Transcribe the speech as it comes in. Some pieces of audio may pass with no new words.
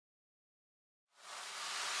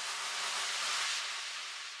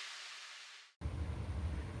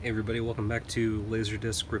Hey everybody, welcome back to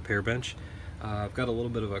Laserdisc Repair Bench. I've got a little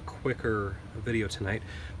bit of a quicker video tonight.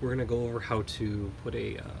 We're going to go over how to put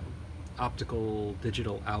a optical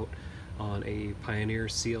digital out on a Pioneer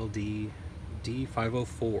CLD-D504.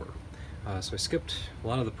 So I skipped a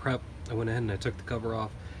lot of the prep. I went ahead and I took the cover off,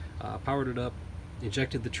 powered it up,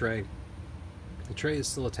 ejected the tray. The tray is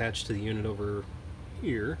still attached to the unit over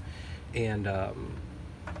here, and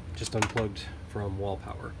just unplugged from wall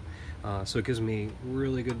power. So it gives me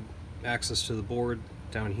really good access to the board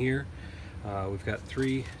down here. We've got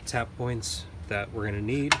 3 tap points that we're going to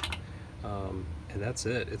need, and that's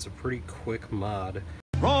it. It's a pretty quick mod.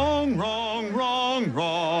 Wrong, wrong, wrong,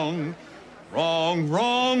 wrong. Wrong,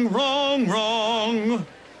 wrong, wrong, wrong.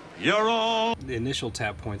 You're wrong. The initial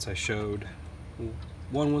tap points I showed,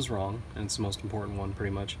 one was wrong, and it's the most important one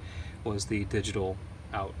pretty much, was the digital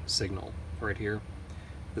out signal right here.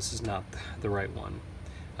 This is not the right one.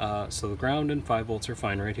 So the ground and 5 volts are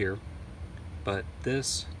fine right here, but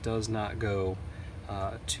this does not go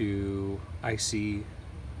to IC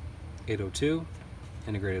 802,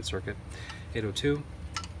 integrated circuit 802.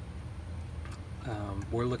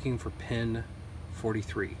 We're looking for pin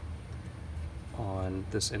 43 on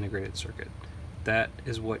this integrated circuit. That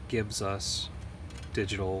is what gives us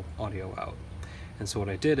digital audio out. And so what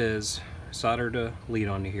I did is soldered a lead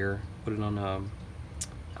onto here, put it on a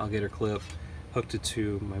alligator clip, hooked it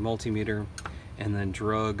to my multimeter, and then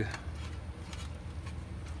drug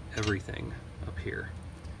everything up here.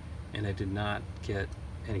 And I did not get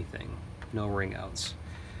anything, no ring outs.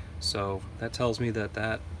 So that tells me that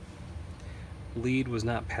that lead was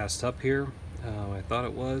not passed up here. I thought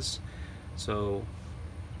it was. So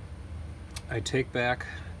I take back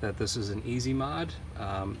that this is an easy mod.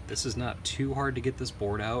 This is not too hard to get this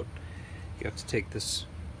board out. You have to take this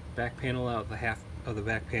back panel out, the half of the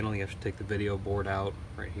back panel. You have to take the video board out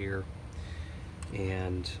right here,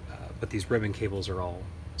 and but these ribbon cables are all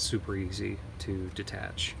super easy to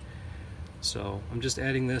detach. So I'm just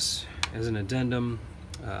adding this as an addendum.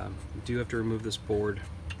 You do have to remove this board,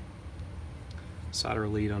 solder a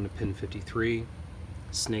lead onto pin 53,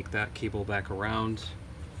 snake that cable back around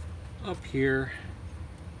up here,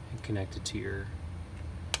 and connect it to your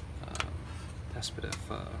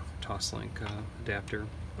SPDIF Toslink adapter,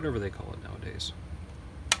 whatever they call it nowadays.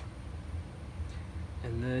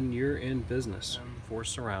 And then you're in business. For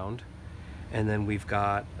surround, and then we've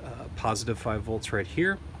got positive 5 volts right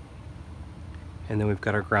here, and then we've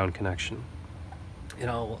got our ground connection. And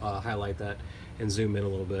I'll highlight that and zoom in a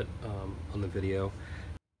little bit on the video, and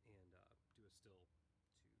do a still to let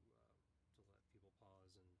people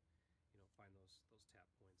pause and find those tap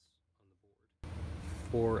points on the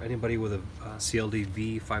board. For anybody with a CLD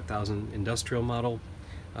V5000 industrial model,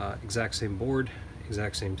 exact same board,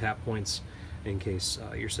 exact same tap points, in case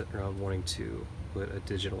you're sitting around wanting to put a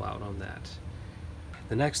digital out on that.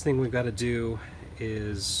 The next thing we've got to do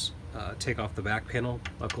is take off the back panel.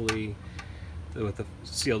 Luckily, with the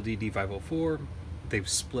CLD-D504, they've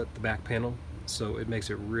split the back panel, so it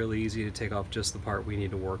makes it really easy to take off just the part we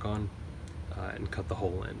need to work on and cut the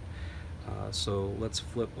hole in. So let's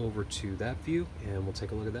flip over to that view and we'll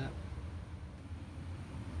take a look at that.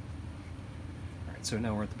 Alright, so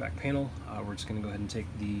now we're at the back panel. We're just going to go ahead and take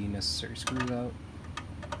the necessary screws out.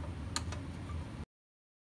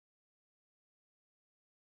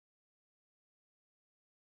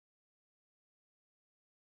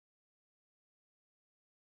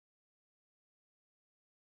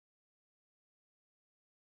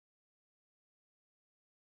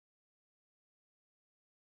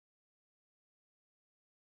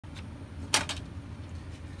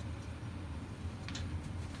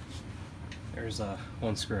 There's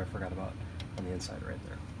one screw I forgot about on the inside right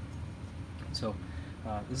there. So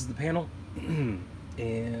this is the panel,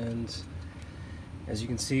 and as you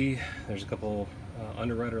can see, there's a couple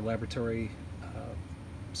underwriter laboratory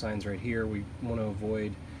signs right here. We want to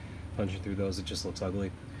avoid punching through those. It just looks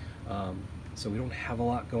ugly. So we don't have a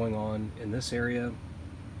lot going on in this area,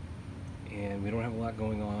 and we don't have a lot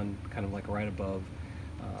going on kind of like right above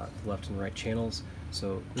the left and right channels.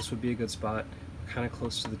 So this would be a good spot, kind of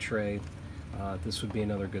close to the tray. This would be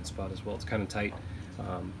another good spot as well. It's kind of tight,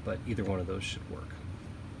 but either one of those should work.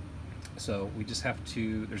 So we just have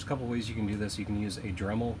to, there's a couple ways you can do this. You can use a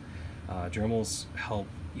Dremel. Dremels help.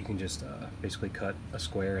 You can just basically cut a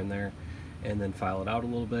square in there and then file it out a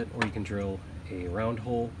little bit, or you can drill a round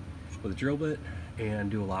hole with a drill bit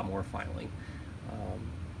and do a lot more filing.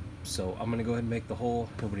 So I'm going to go ahead and make the hole.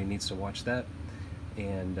 Nobody needs to watch that,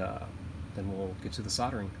 and then we'll get to the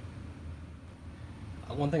soldering.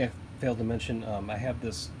 One thing I failed to mention, I have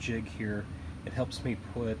this jig here. It helps me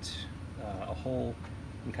put a hole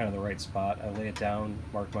in kind of the right spot. I lay it down,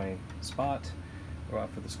 mark my spot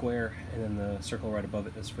for the square, and then the circle right above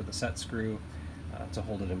it is for the set screw to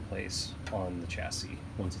hold it in place on the chassis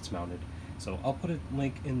once it's mounted. So I'll put a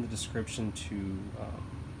link in the description to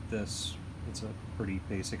this. It's a pretty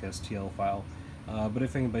basic STL file, but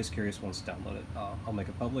if anybody's curious, wants to download it, I'll make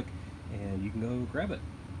it public and you can go grab it.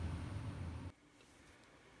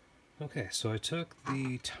 Okay, so I took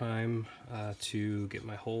the time to get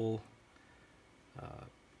my hole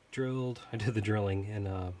drilled. I did the drilling and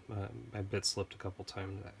my bit slipped a couple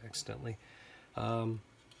times accidentally.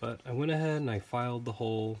 But I went ahead and I filed the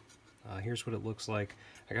hole. Here's what it looks like.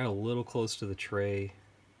 I got a little close to the tray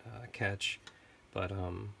catch, but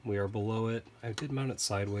we are below it. I did mount it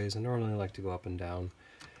sideways. I normally like to go up and down,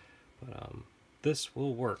 but this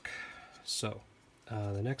will work. So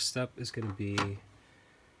the next step is going to be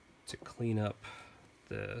to clean up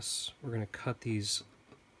this. We're going to cut these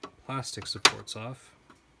plastic supports off.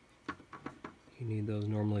 You need those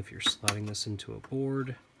normally if you're sliding this into a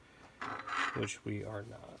board, which we are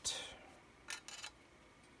not.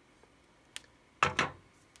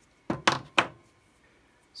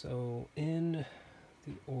 So in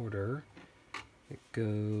the order it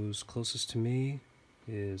goes, closest to me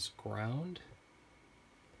is ground,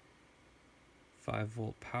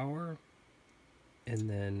 5-volt power, and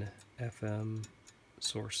then FM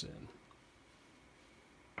source in.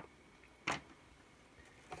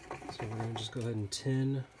 So we're going to just go ahead and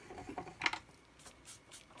tin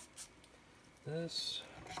this.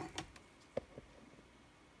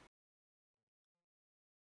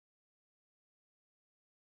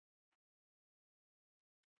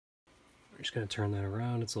 We're just going to turn that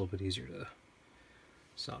around. It's a little bit easier to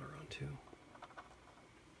solder onto.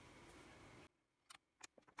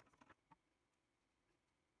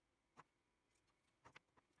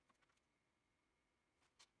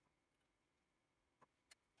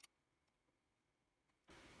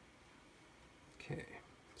 Okay,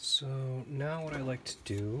 so now what I like to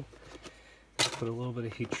do is put a little bit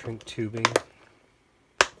of heat shrink tubing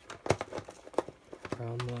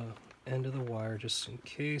around the end of the wire just in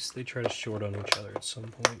case they try to short on each other at some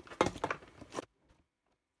point.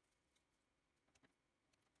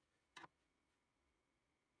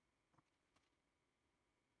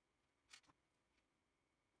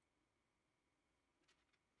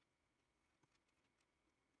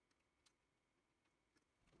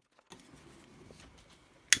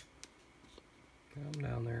 Come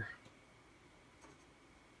down there.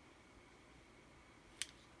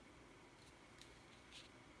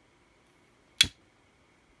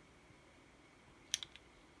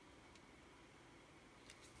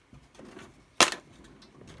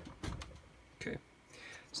 Okay,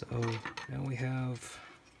 so now we have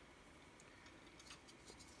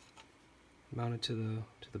mounted to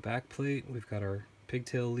the back plate. We've got our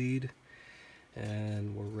pigtail lead,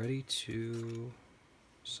 and we're ready to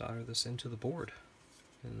solder this into the board,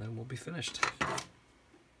 and then we'll be finished.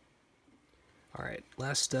 All right,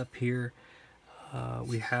 last step here.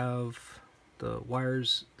 We have the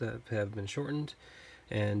wires that have been shortened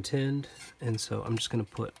and tinned, and so I'm just going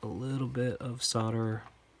to put a little bit of solder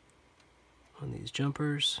on these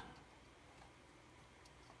jumpers.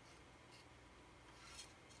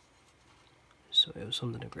 So we have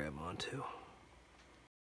something to grab onto.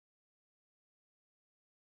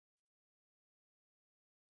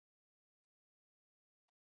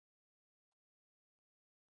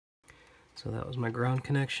 So that was my ground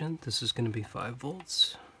connection. This is going to be 5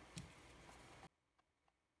 volts.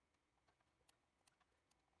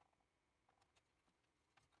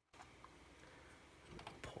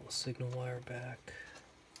 Pull the signal wire back.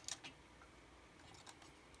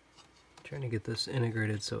 Trying to get this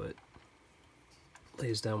integrated so it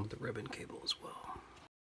lays down with the ribbon cable as well.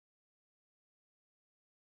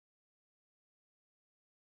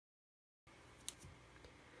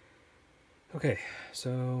 Okay,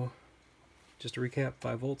 so just to recap,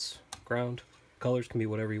 5 volts, ground, colors can be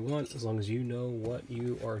whatever you want as long as you know what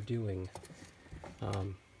you are doing.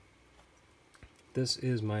 This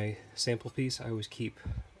is my sample piece I always keep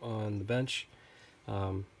on the bench.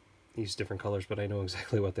 These different colors, but I know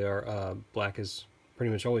exactly what they are. Black is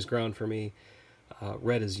pretty much always ground for me.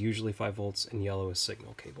 Red is usually 5 volts, and yellow is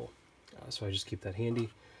signal cable. So I just keep that handy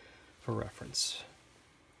for reference.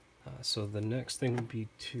 So the next thing would be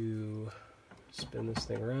to spin this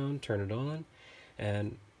thing around, turn it on,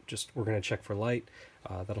 and we're going to check for light.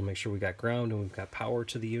 That'll make sure we got ground and we've got power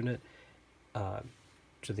to the unit,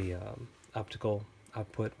 to the optical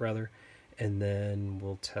output rather, and then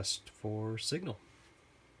we'll test for signal.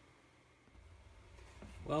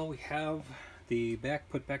 Well, we have the back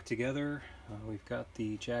put back together. We've got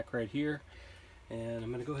the jack right here, And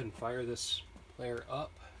I'm going to go ahead and fire this player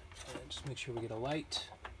up and just make sure we get a light.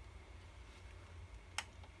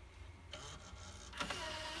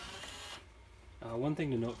 One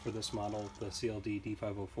thing to note for this model, the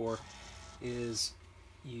CLD-D504, is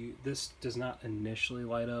this does not initially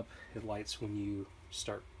light up. It lights when you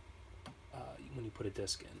start, when you put a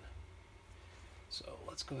disc in. So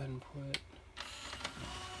let's go ahead and put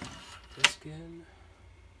disc in.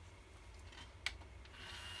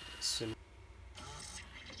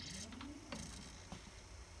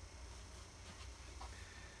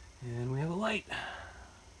 And we have a light.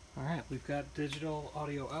 Alright, we've got digital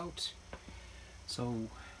audio out. So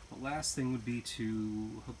the last thing would be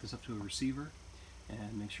to hook this up to a receiver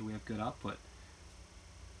and make sure we have good output.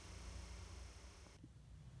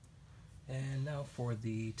 And now for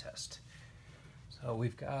the test. So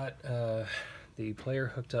we've got the player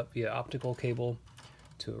hooked up via optical cable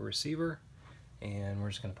to a receiver, and we're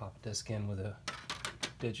just going to pop a disc in with a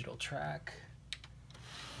digital track.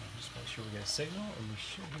 And just make sure we get a signal, and we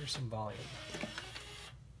should hear some volume.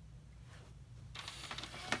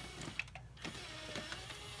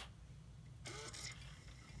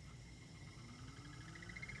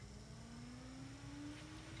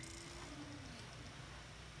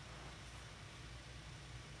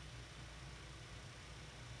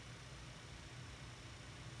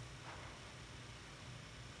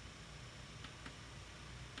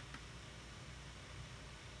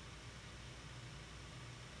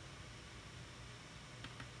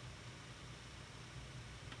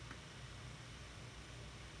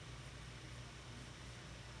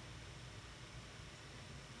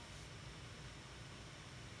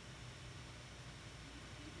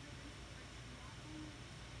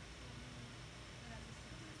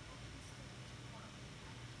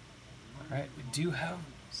 Alright, we do have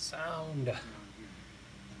sound.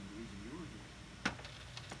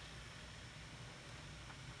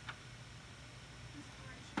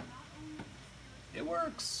 It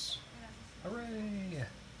works! Hooray!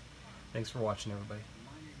 Thanks for watching, everybody.